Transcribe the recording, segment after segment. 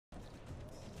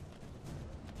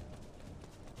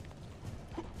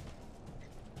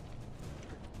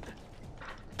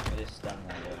stand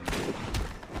there doing.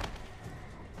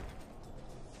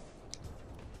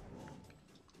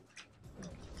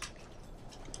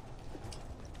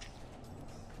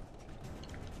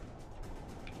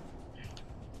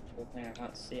 Good thing I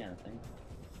can't see anything.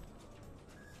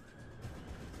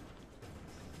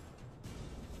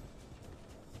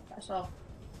 That's all.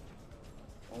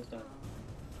 I was done.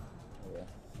 Oh yeah.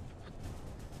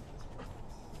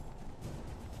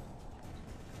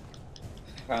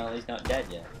 Apparently he's not dead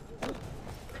yet.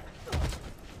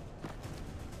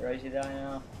 Where is he dying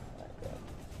now? Right, God.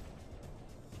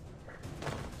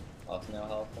 Lost no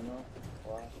health or no?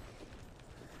 Wow.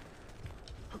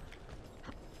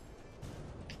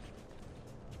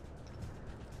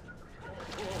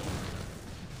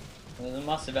 There's a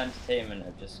massive entertainment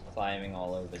of just climbing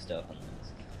all over stuff and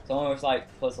it's almost like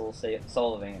puzzle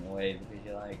solving in a way because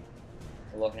you're like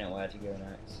looking at where to go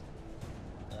next.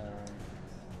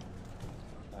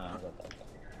 I got that.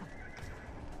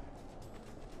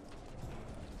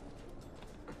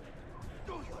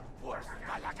 Do your worst,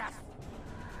 Malagas.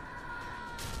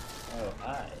 Oh,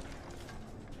 hi.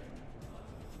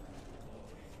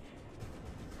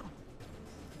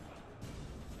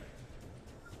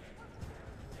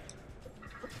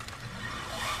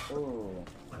 Ooh,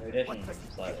 new addition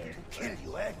slightly. Kill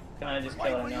you, eh? Can I just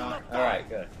kill him now? Alright,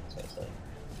 good. That's what I said.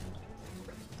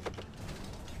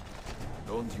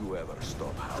 Don't you ever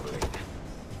stop howling.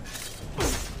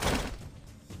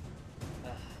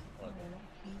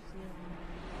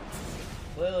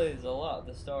 Clearly there's a lot of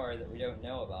the story that we don't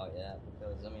know about yet,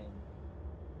 because, I mean,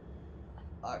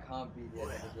 that can't be the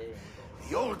end of the game.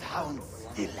 The old hound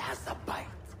still has a bite.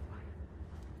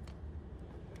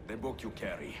 The book you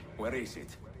carry, where is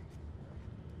it?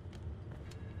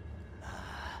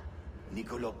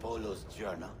 Niccolo Polo's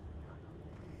journal.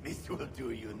 This will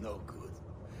do you no good.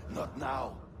 Not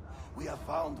now. We have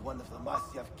found one of the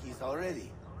Masyaf keys already,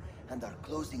 and are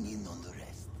closing in on the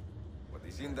rest. What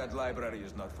is in that library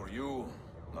is not for you,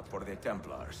 not for the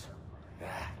Templars.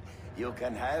 You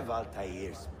can have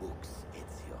Altair's books,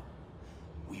 Ezio.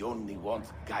 We only want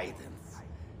guidance.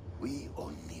 We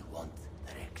only want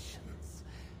directions.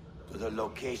 To the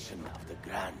location of the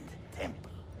Grand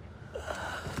Temple.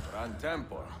 Grand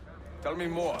Temple? Tell me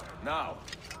more, now!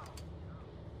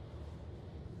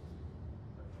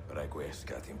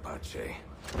 Requiescat in pace,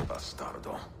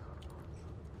 bastardo.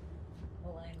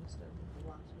 Well, I understood the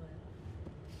last word.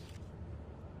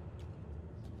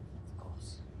 Of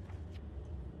course.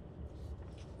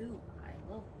 Ooh,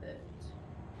 I love birds.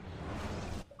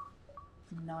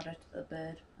 Nod to the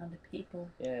bird and the people.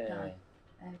 Yeah. Die.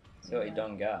 See what you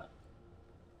done got.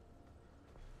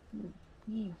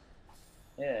 You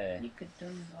Yeah. could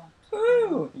done that.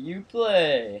 Woo! You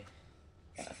play!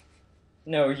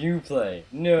 No, you play!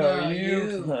 No,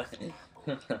 you play!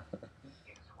 It is a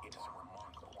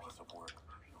remarkable piece of work.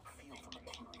 Feel the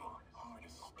material, hard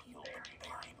as steel, but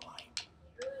very light.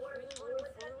 Really moving forward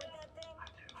with that thing?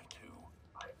 I do.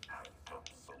 I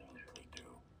absolutely do.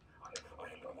 I have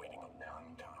been waiting a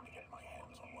long time to get my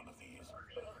hands on one of these.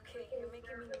 Okay, you're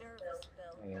making me nervous,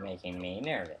 Bill. You're making me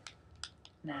nervous.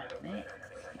 Nah, mate.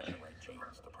 The right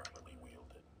genes to properly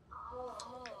wield it. Oh,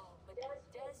 but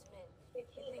Desmond, you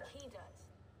think he does?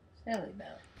 Silly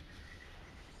Bill.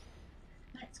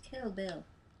 Let's kill Bill.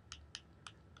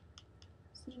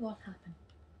 See what happens.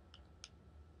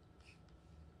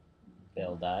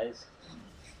 Bill dies.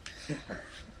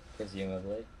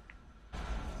 Presumably.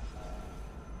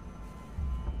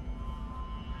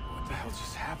 What the hell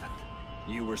just happened?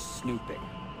 You were snooping.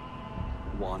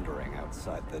 Wandering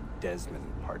outside the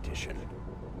Desmond partition.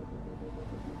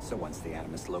 So once the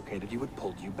Animus located you, it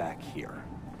pulled you back here.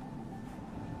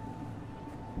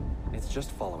 It's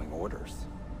just following orders.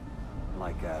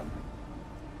 Like a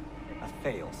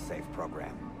fail-safe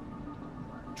program.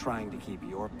 Trying to keep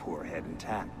your poor head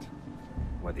intact,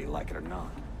 whether you like it or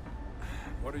not.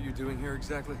 What are you doing here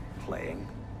exactly? Playing.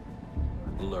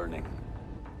 Learning.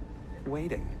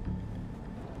 Waiting.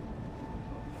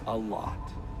 A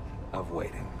lot of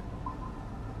waiting.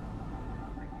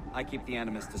 I keep the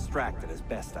Animus distracted as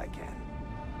best I can.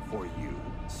 For you,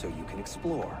 so you can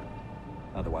explore.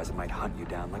 Otherwise it might hunt you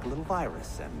down like a little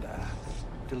virus and,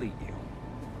 delete you.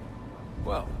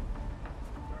 Well,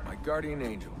 my guardian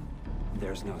angel.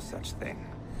 There's no such thing.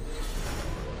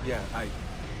 Yeah,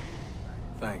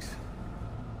 thanks.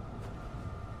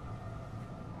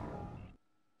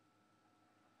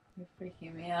 You're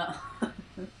freaking me out.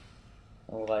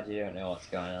 I'm glad you don't know what's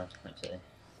going on, actually.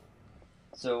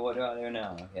 So what do I do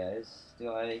now, guys?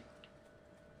 Do I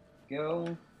go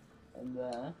in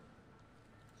there?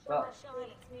 Well, Sean,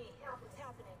 it's me. What's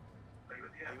happening? Are you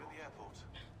at the airport?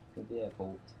 to the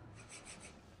airport.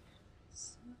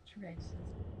 Racist.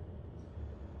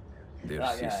 Dear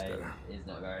That guy sister, is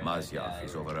not very nice Masyaf guy.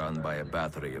 is overrun by a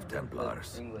battery of The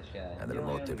Templars, English guy. and their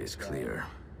motive is clear.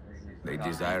 They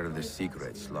desire the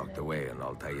secrets locked away in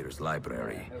Altair's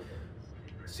library.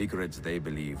 Secrets they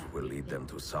believe will lead them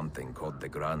to something called the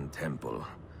Grand Temple.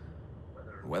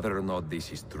 Whether or not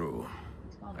this is true,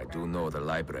 I do know the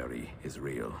library is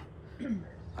real.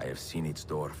 I have seen its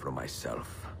door for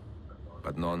myself.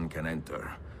 But none can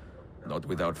enter. Not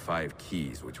without 5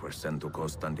 keys which were sent to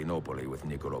Constantinople with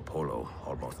Niccolo Polo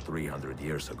almost 300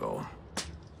 years ago.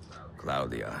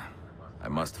 Claudia, I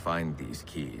must find these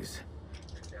keys.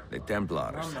 The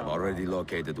Templars have already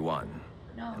located one,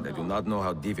 and I do not know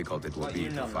how difficult it will be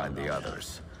to find the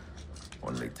others.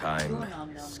 Only time,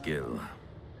 skill,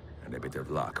 and a bit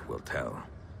of luck will tell.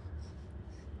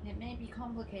 It may be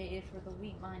complicated for the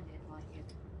weak-minded like you.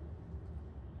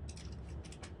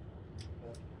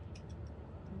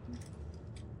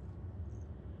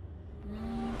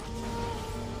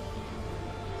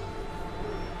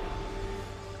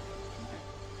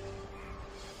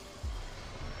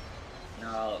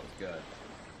 No, that was good.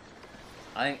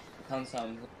 I think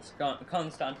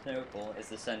Constantinople is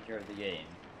the center of the game.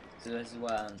 So this is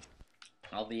where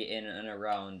I'll be in and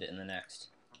around in the next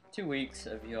 2 weeks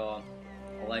of your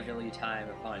leisurely time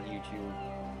upon YouTube.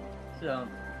 So,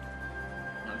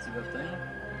 that's a good thing.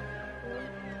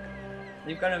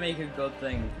 They've got to make a good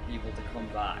thing for people to come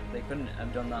back. They couldn't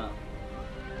have done that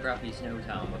crappy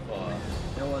Snowtown before.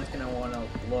 No one's going to want to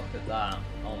look at that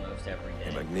almost every A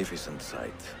day. magnificent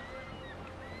sight.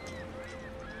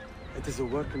 It is a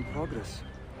work in progress.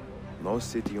 No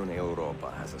city in Europa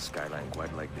has a skyline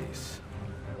quite like this.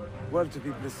 Well, to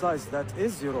be precise, that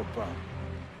is Europa.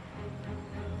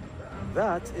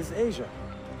 That is Asia.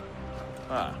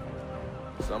 Ah.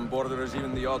 Some borders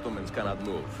even the Ottomans cannot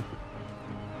move.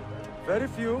 Very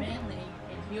few. Mainly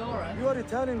in Europe. You are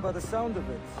Italian by the sound of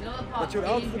it, The other part but your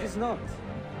of outfit Asia. is not.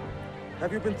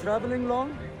 Have you been traveling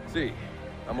long? Sì,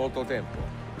 a molto tempo.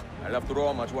 I left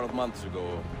Rome 12 months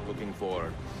ago, looking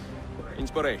for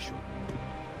inspiration.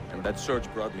 And that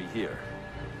search brought me here.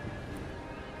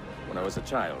 When I was a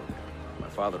child, my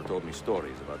father told me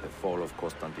stories about the fall of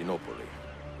Constantinople.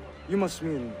 You must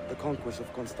mean the conquest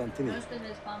of Constantinople. Most of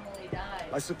his family died.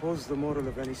 I suppose the moral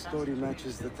of any story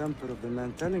matches the temper of the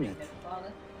man telling it. His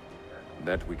father,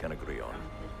 That we can agree on.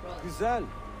 his brother, Güzel.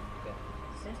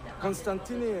 his sister.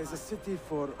 Constantinople is a city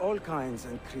for all kinds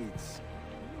and creeds.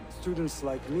 Students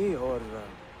like me or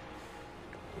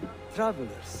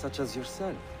travelers such as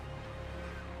yourself.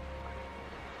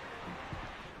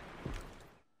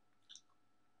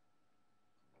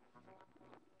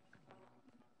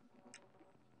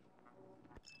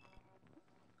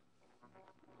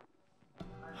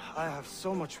 I have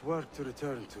so much work to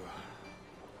return to.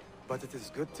 But it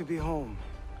is good to be home.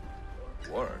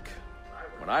 Work?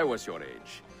 When I was your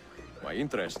age, my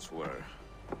interests were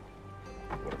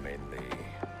mainly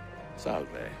salve.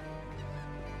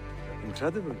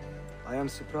 Incredible. I am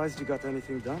surprised you got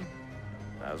anything done.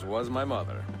 As was my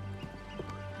mother.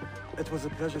 It was a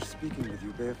pleasure speaking with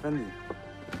you, Bey Effendi.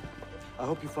 I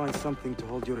hope you find something to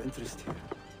hold your interest here.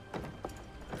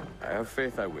 I have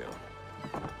faith I will.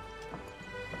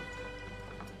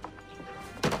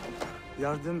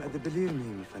 Yardım edebilir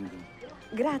miyim efendim?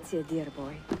 Grazie, dear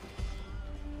boy.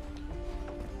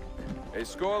 A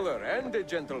scholar and a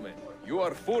gentleman. You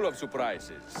are full of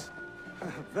surprises.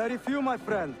 Very few, my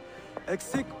friend.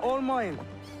 Eksik olmayın.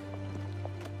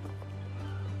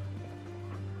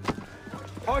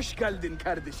 Hoş geldin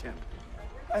kardeşim.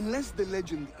 Unless the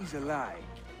legend is a lie,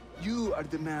 you are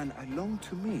the man I long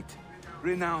to meet.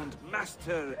 Renowned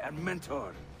master and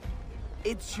mentor.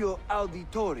 Ezio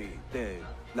Auditori de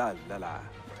la.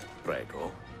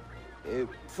 Prego.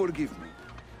 Forgive me.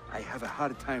 I have a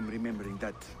hard time remembering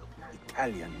that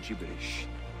Italian gibberish.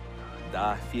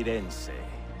 Da Firenze,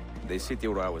 the city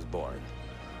where I was born.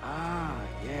 Ah,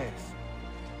 yes.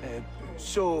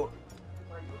 So,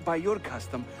 by your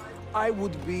custom, I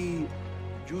would be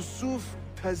Yusuf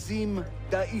Kazim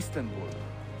da Istanbul.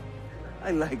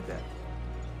 I like that.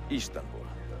 Istanbul.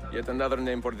 Yet another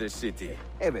name for this city.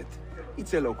 Evet,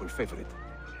 it's a local favorite.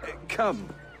 Come,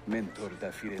 Mentor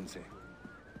da Firenze.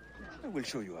 I will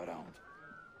show you around.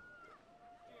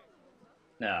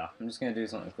 No, I'm just gonna do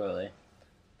something quickly.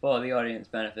 For the audience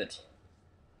benefit.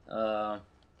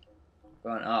 Go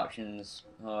on options,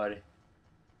 hard.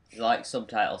 There's like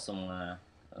subtitles somewhere.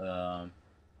 I'm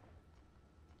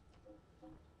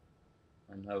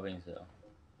hoping so.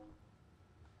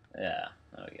 Yeah,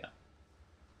 there we go.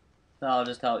 That'll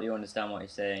just help you understand what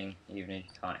he's saying, even if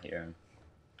you can't hear him.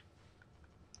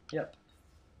 Yep.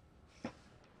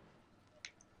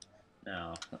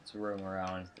 Now, let's roam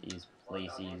around these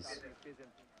places.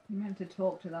 You meant to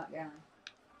talk to that guy.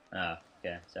 Oh,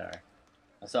 okay, sorry.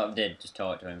 I sort of did just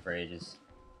talk to him for ages.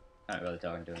 Can't really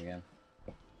talk to him again.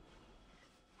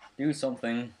 Do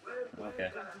something.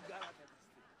 Okay.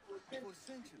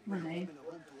 My name.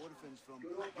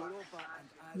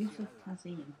 Yusuf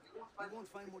Hazim. I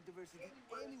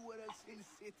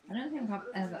don't think I've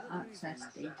ever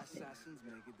accessed data.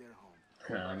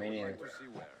 No, me neither.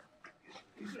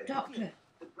 Doctor!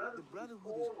 The Brotherhood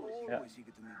is always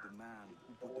eager to meet the man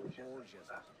who put the Borgias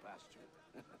out to pasture.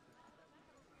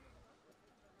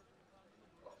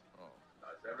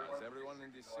 Does everyone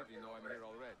in this city know I'm here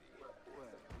already?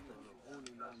 Well, your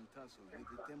Holy Land tussle with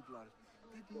the Templars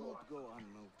did not go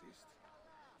unnoticed.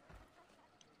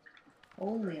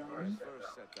 Holy When I on. first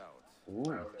set out, Ooh,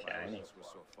 my shiny. was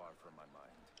so far from my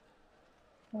mind.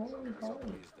 Holy, Some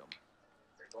holy. wisdom.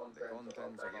 The contents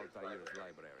of Altair's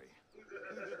library.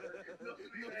 Not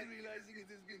realizing it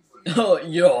has been seen. Oh,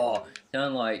 yo!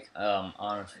 Sound like,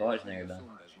 Arnold Schwarzenegger then.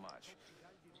 Assumed as much.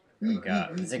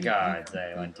 The guards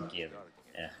I want to kill.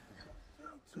 Yeah.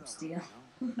 Steal.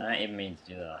 I didn't even mean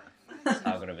to do that. That's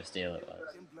how good of a steal it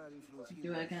was.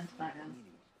 Do it again to that guy.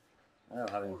 Oh,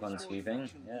 having fun sweeping?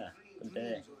 Yeah, good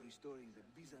day.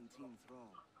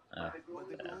 Oh,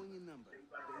 yeah.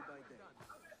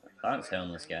 Thanks,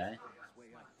 homeless guy.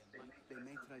 They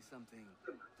may try something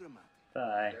dramatic.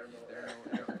 Bye. There no heir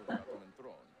to the Ottoman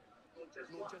throne.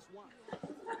 Not just one.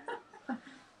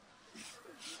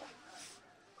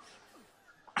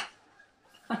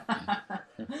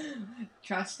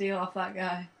 Try to steal off that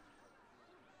guy.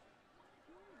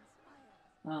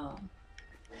 Oh.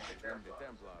 Between the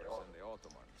Templars and the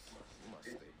Ottomans, you must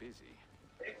stay busy.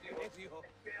 Ezio,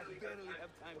 I barely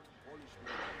have time to polish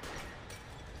my...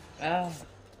 Ah.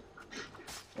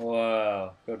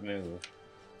 Whoa, good move.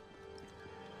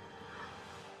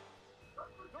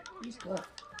 He's good.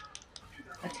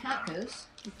 Attackers?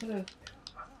 You could have,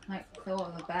 like, thought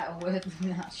of a better word than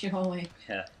that, surely.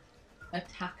 Yeah.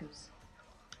 Attackers.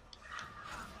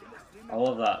 I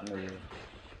love that move.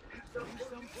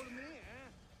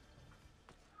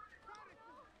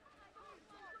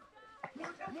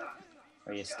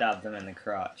 Where you stab them in the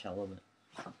crotch, I love it.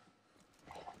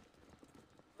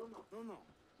 No.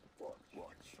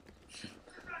 Watch.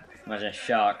 Imagine a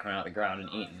shark coming out the ground and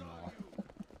eating them all.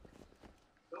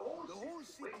 The whole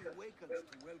city awakens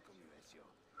to welcome you, Ezio.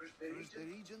 First the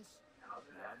regents, now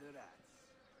the rats.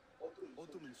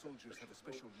 Ottoman soldiers have a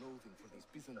special loathing for these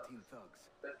Byzantine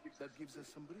thugs. That gives us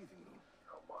some breathing room.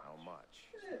 How much?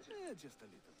 Just a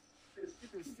little.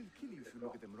 They'll still kill you if you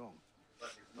look at them wrong.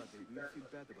 But they will feel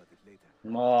bad about it later.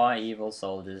 More evil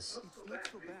soldiers. It's not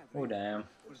so bad. Oh, damn.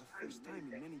 For the first time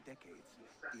in many decades,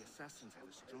 the assassins had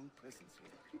a strong presence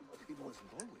here. It wasn't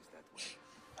always that way.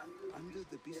 Under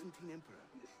the Byzantine Emperor,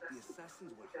 the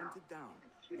assassins were hunted down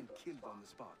and killed on the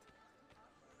spot.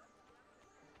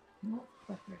 What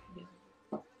fucker is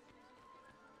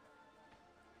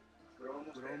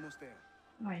We're almost there.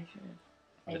 I should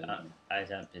have. I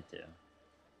attempted to.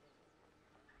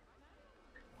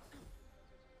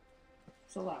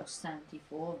 So that was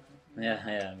 74.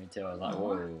 Yeah, me too. I was like,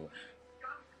 whoa.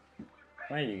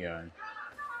 Where are you going?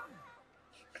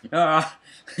 Ah!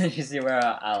 You see where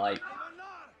I like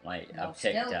I I'll picked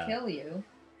still out. kill you.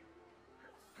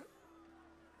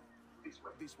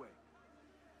 This way.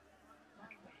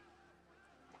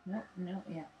 No,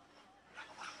 yeah.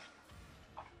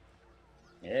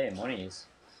 Hey, monies.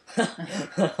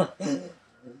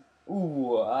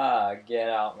 Ooh, get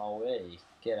out my way.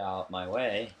 Get out my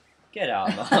way. Get out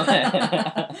my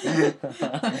way.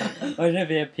 What if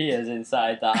he appears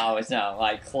inside the house now,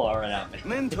 like clawing at me?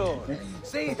 Mentor,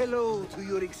 say hello to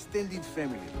your extended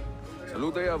family.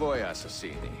 Salute a voi,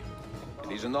 assassini.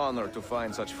 It is an honor to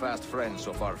find such fast friends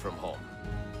so far from home.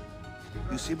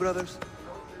 You see, brothers?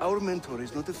 Our mentor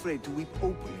is not afraid to weep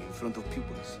openly in front of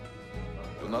pupils.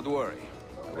 Do not worry.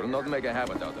 I will not make a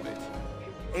habit out of it.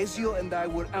 Ezio and I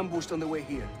were ambushed on the way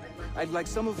here. I'd like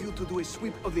some of you to do a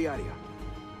sweep of the area.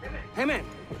 Hey, man!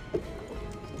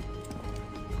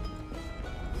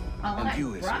 I And like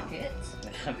you, Ezio. brackets.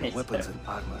 Your weapons and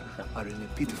armor are in a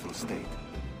pitiful state.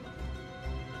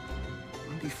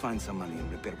 Maybe find some money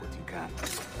and repair what you can.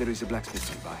 There is a blacksmith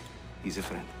nearby. He's a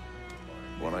friend.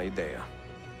 Buona idea.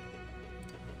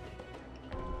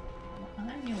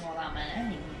 I knew what that meant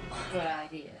anyway. Good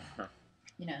idea.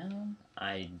 You know?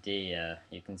 Idea.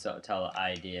 You can sort of tell that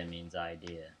idea means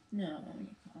idea. No,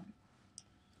 you can't.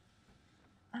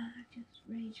 I just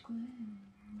rage quit.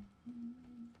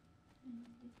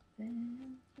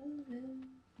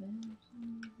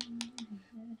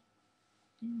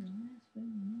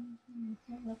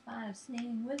 Everybody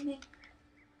sing with me.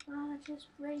 I just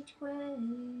rage quit.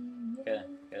 Okay,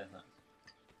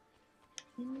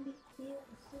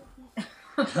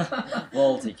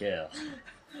 multi-kill.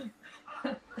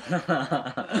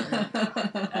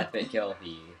 Epic kill for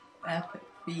you. Epic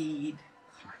feed.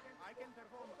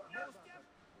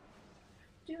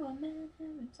 Do a man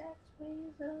having sex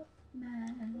ways up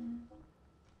man?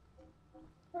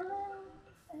 Oh,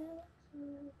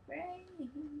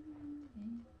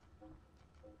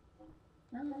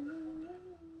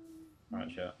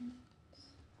 Right, sure.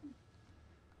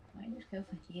 Might just go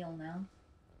for heal now.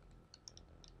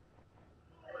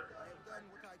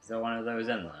 Is there one of those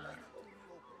in there?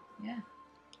 Yeah.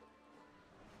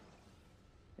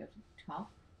 Go to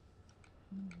top.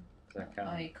 So I can't.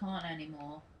 Oh, you can't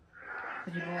anymore.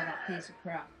 Because you bought that piece of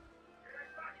crap.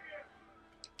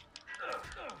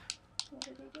 What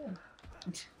did he do?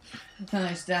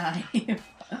 Nice dive.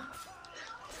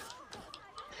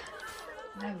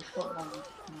 I have a football.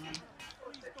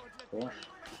 Cool.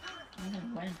 I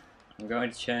don't win. I'm going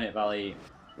to Churnet Valley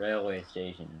Railway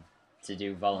Station to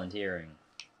do volunteering.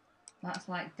 That's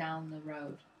like down the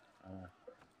road.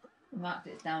 In fact,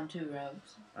 it's down 2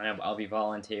 roads. I know, but I'll be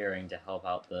volunteering to help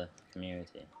out the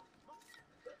community.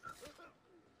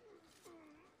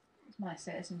 It's my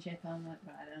citizenship homework,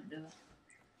 but I don't do it.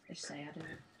 I just say I do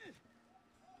it.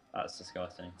 That's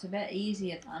disgusting. It's a bit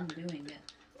easier than doing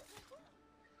it.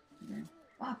 Yeah.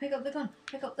 Oh, pick up the gun!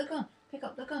 Pick up the gun! Pick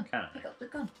up the gun! Can I? Pick up the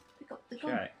gun! Pick up the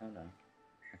gun! Sure, calm down.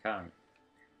 I can't.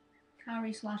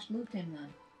 Carry/loot him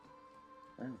then.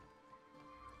 Oh.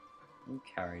 You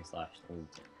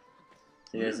carry/loot.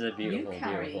 See, this is a beautiful,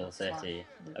 beautiful city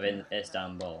of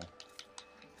Istanbul.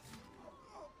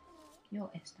 You're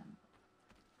Istanbul.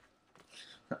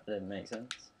 That didn't make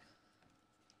sense.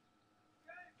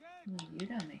 No, you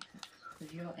don't make sense.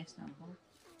 Because you're Istanbul.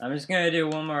 I'm just going to do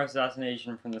one more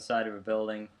assassination from the side of a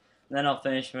building. And then I'll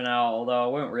finish for now, although I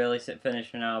won't really finish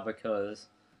for now because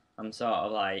I'm sort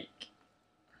of like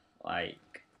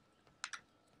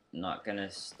not going to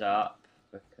stop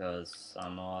because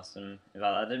I'm awesome. In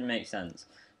fact, that didn't make sense.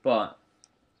 But,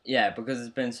 yeah, because there's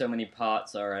been so many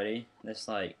parts already. This,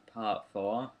 like, part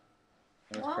 4.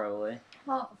 Most What? probably.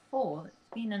 Part 4? It's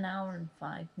been an hour and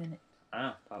 5 minutes.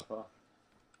 Ah, part 4.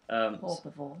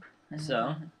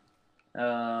 So,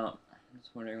 I'm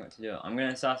just wondering what to do. I'm going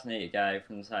to assassinate a guy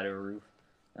from the side of a roof.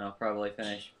 And I'll probably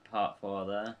finish part 4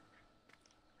 there.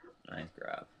 Nice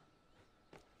grab.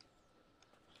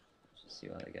 Let's just see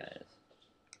what the guy is.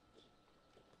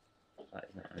 That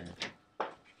is not him.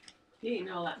 You eating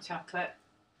all that chocolate?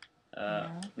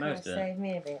 Most of it. Save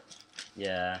me a bit.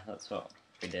 Yeah, that's what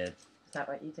we did. Is that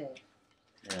what you did?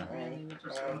 Yeah. Really,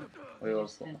 We were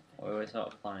sort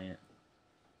of planning it.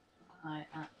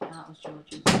 That was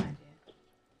George's idea.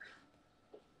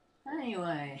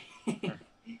 Anyway.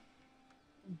 You're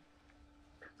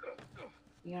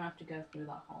gonna have to go through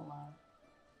that whole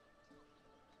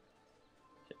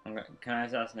hour. Can I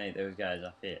assassinate those guys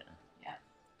up here? Yeah.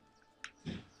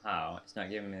 How? It's not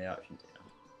giving me the option to.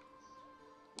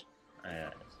 Oh, yeah,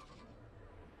 it is.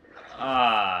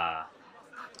 Ah!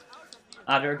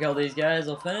 After I kill these guys,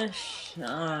 I'll finish.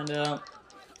 And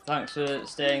thanks for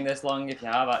staying this long. If you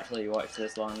have actually watched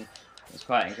this long, it's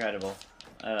quite incredible.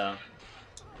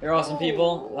 You're awesome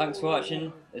people. Thanks for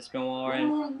watching. It's been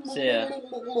Walrayn. See ya.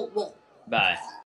 Bye.